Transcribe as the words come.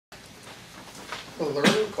Well,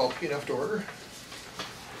 Larry will call P&F to order.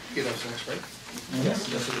 P&F's next, right? Yes,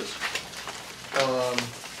 yes it is.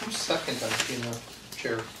 Who's second on P&F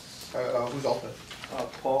chair? Who's alternate?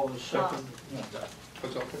 Paul is second.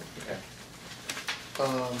 Who's alternate? Okay.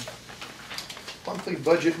 Monthly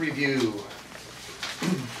budget review.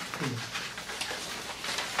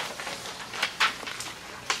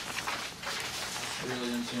 Really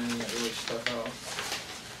didn't see anything that really stuck out.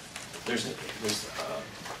 There's the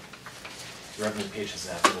revenue page has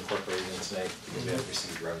not been incorporated in tonight because we haven't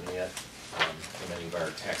received revenue yet from any of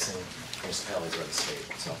our taxing municipalities or the state.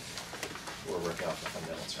 So we're working off the fund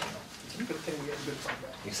balance right now. It's a good thing we get a good fund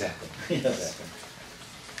balance. Exactly. Yes. Exactly.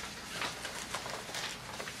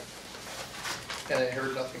 And I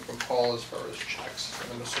heard nothing from Paul as far as checks.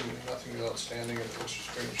 I'm assuming nothing is outstanding and it looks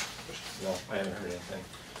strange. No, I haven't heard anything.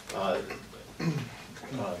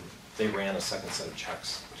 They ran a second set of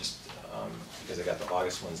checks just because I got the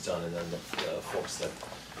August ones done, and then the folks that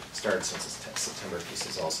started since the September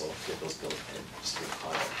pieces also get those bills paid just to get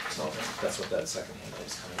caught up. So that's what that second handout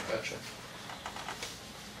is coming. Gotcha.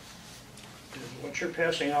 Is what you're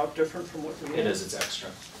passing out different from what we had? It is, it's extra,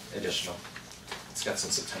 additional. It's got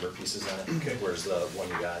some September pieces on it, Okay. whereas the one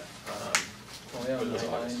you got, Oh yeah, it was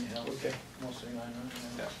 9, August. yeah. Okay. Mostly 9,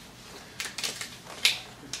 Yeah.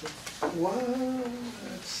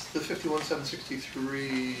 What's the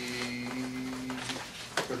 51,763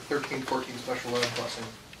 for 13-14 special ed busing?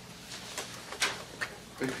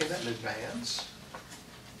 Are you paying that in advance?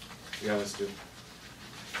 We always do.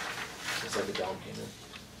 It's like a down payment.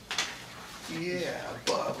 Yeah,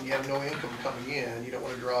 but when you have no income coming in, you don't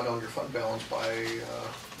want to draw down your fund balance by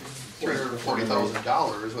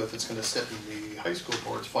 $340,000 if it's going to sit in the high school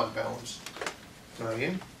board's fund balance. You know what I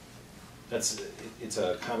mean? It's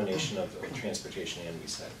a combination of transportation and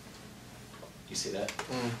reset. You see that?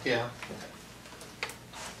 Yeah. Okay.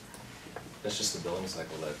 That's just the billing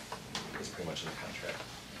cycle that is pretty much in the contract.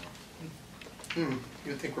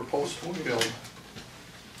 You'd think we're post-billed.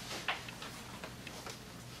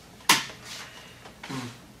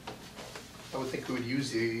 I would think we would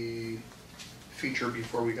use the feature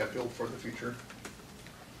before we got billed for the feature.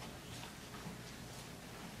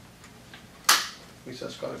 At least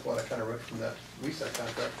that's what I kind of read from that reset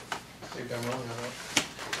contract. Maybe I'm wrong on that.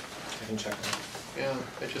 I can check that. Yeah,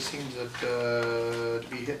 it just seems that to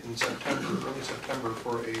be hit in September, early September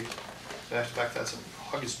for in fact that's an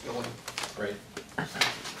August billing. Right.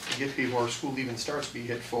 To get before school even starts, be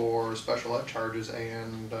hit for special ed charges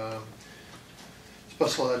and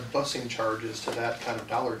special ed busing charges to that kind of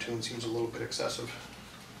dollar tune seems a little bit excessive.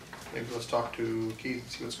 Maybe let's talk to Keith and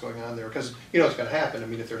see what's going on there, because you know what's going to happen. I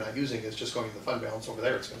mean, if they're not using it, it's just going to the fund balance over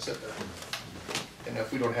there. It's going to sit there. And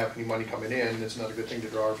if we don't have any money coming in, it's not a good thing to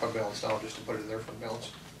draw our fund balance down just to put it in their fund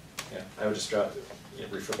balance. Yeah, I would just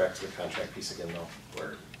refer back to the contract piece again though,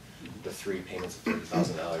 where the 3 payments of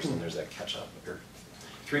 $30,000, and there's that catch up, or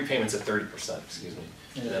 3 payments at 30%, excuse me,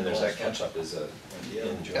 and then there's that catch up is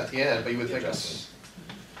in June. At the end, but you would think adjustment.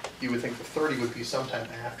 you would think the 30 would be sometime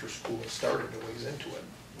after school has started, a ways into it.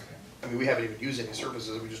 Okay. I mean, we haven't even used any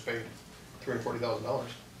services. We just paid $340,000. Okay.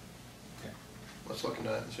 Let's look into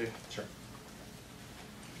that and see. Sure.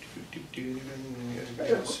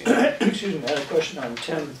 Anybody else see that? Excuse me, I had a question on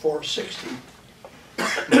 10-460.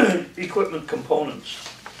 Equipment components.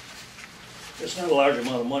 It's not a large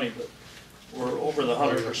amount of money, but we're over the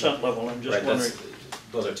 100% level. I'm just Right, wondering.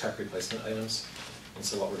 those are tech replacement items, and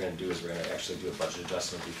so what we're going to do is we're going to actually do a budget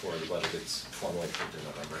adjustment before the budget gets formally approved in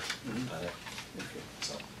November on it. Okay.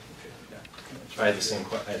 So, Okay. yeah. I had the same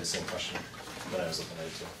question when I was looking at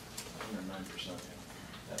it too. 9%.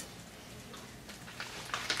 Yeah.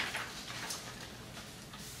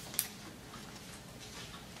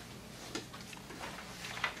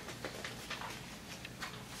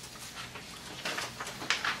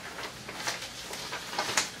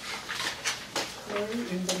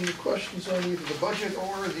 Anybody have questions on either the budget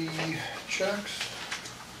or the checks?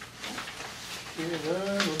 Hearing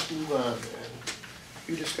none, let's move on then.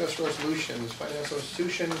 You discuss resolutions, financial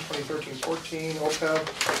institution, 2013-14,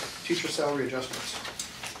 OPEB, teacher salary adjustments.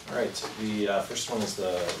 All right, the first one is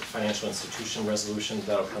the financial institution resolution.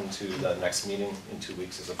 That'll come to the next meeting in 2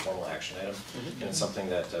 weeks as a formal action item. And it's something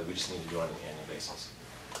that we just need to do on an annual basis.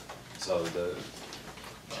 So the...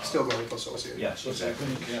 Still going with associated. Yeah, exactly.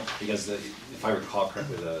 Yeah. Because if I recall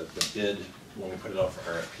correctly, the bid, when we put it out for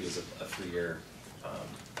RFP, is a 3-year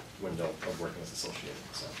window of working with Associated.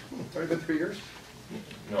 So. It's already been 3 years?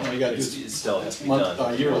 No, No, you gotta it do still has to be month-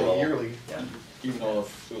 done. yearly. Yearly. Yeah. Even though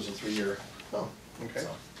if it was a 3-year. Oh, okay.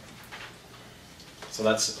 So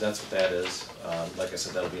that's what that is. Like I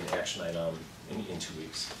said, that'll be an action item in 2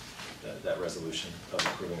 weeks. that resolution of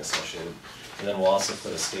approving Associated. And then we'll also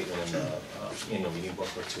put a statement in the annual meeting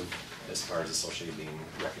booklet too, as far as Associated being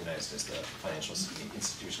recognized as the financial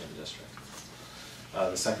institution of the district.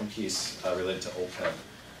 The second piece related to OPEB.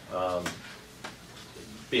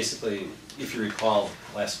 Basically, if you recall,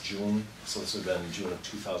 last June, so this would have been June of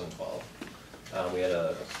 2012, we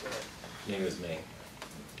had maybe it was May,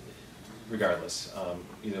 regardless,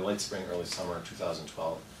 either late spring, early summer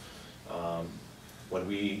 2012, when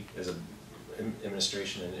we, as an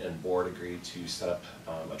administration and board, agreed to set up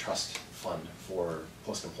a trust fund for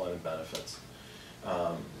post-employment benefits.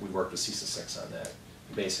 We worked with CISA 6 on that.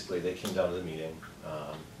 Basically, they came down to the meeting,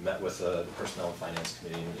 met with the Personnel and Finance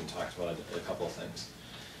Committee and talked about a couple of things.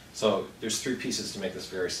 So there's three pieces to make this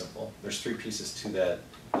very simple. There's three pieces to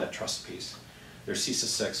that trust piece. There's CISA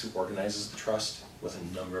 6, who organizes the trust with a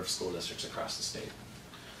number of school districts across the state.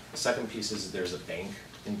 The second piece is there's a bank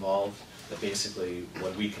involved that basically,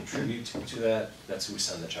 when we contribute to that, that's who we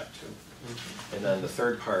send the check to. And then the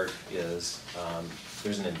third part is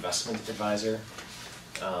there's an investment advisor,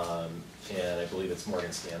 and I believe it's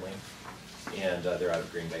Morgan Stanley, and they're out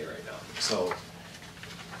of Green Bay right now. So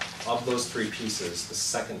of those three pieces, the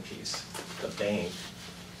second piece, the bank,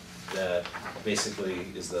 that basically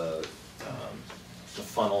is the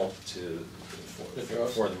funnel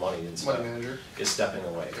for the money and stuff, Money manager. is stepping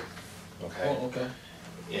away. Okay. Oh, okay.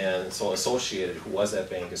 And so Associated, who was that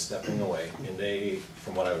bank, is stepping away, and they,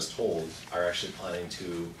 from what I was told, are actually planning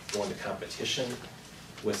to go into competition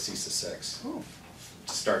with CISA 6 Oh.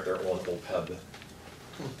 to start their own OPEB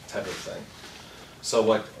type of thing. So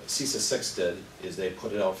what CISA 6 did is they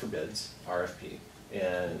put it out for bids, RFP,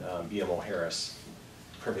 and BMO Harris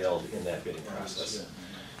prevailed in that bidding process.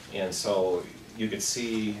 And so you could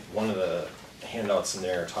see one of the handouts in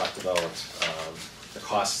there talked about the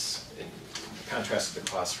costs, in contrasted the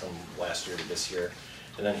costs from last year to this year,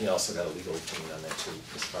 and then he also got a legal opinion on that too,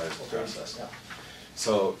 as far as the process. Yeah.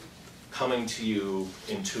 So coming to you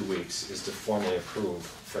in 2 weeks is to formally approve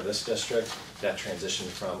for this district that transition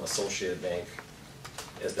from Associated Bank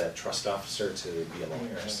as that trust officer to BMO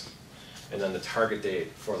Harris. And then the target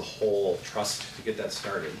date for the whole trust to get that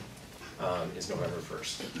started is November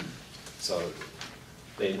 1st. So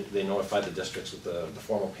they notified the districts with the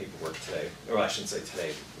formal paperwork today, or I shouldn't say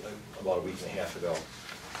today, about a week and a half ago,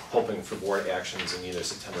 hoping for board actions in either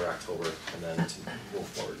September or October, and then to move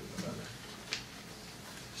forward in November.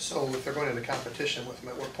 So if they're going into competition with them,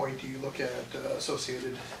 at what point do you look at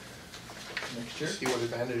Associated, Next year? see what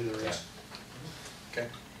advantage there is? Okay.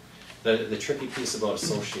 The tricky piece about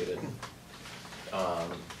Associated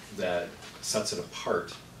that sets it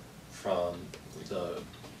apart from the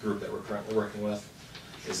group that we're currently working with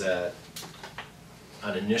is that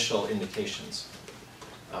on initial indications,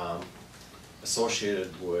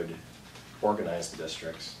 Associated would organize the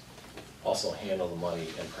districts, also handle the money,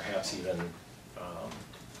 and perhaps even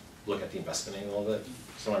look at the investment angle of it.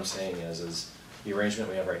 So what I'm saying is the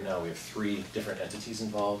arrangement we have right now, we have 3 different entities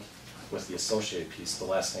involved. With the Associated piece, the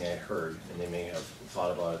last thing I heard, and they may have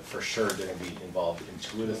thought about it, for sure they're going to be involved in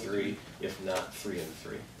 2 of the 3, if not 3 of the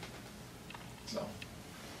 3. So.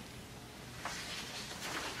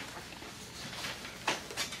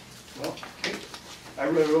 Well, I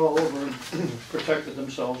read it all over and protected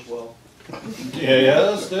themselves well.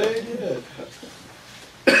 Yes, they did.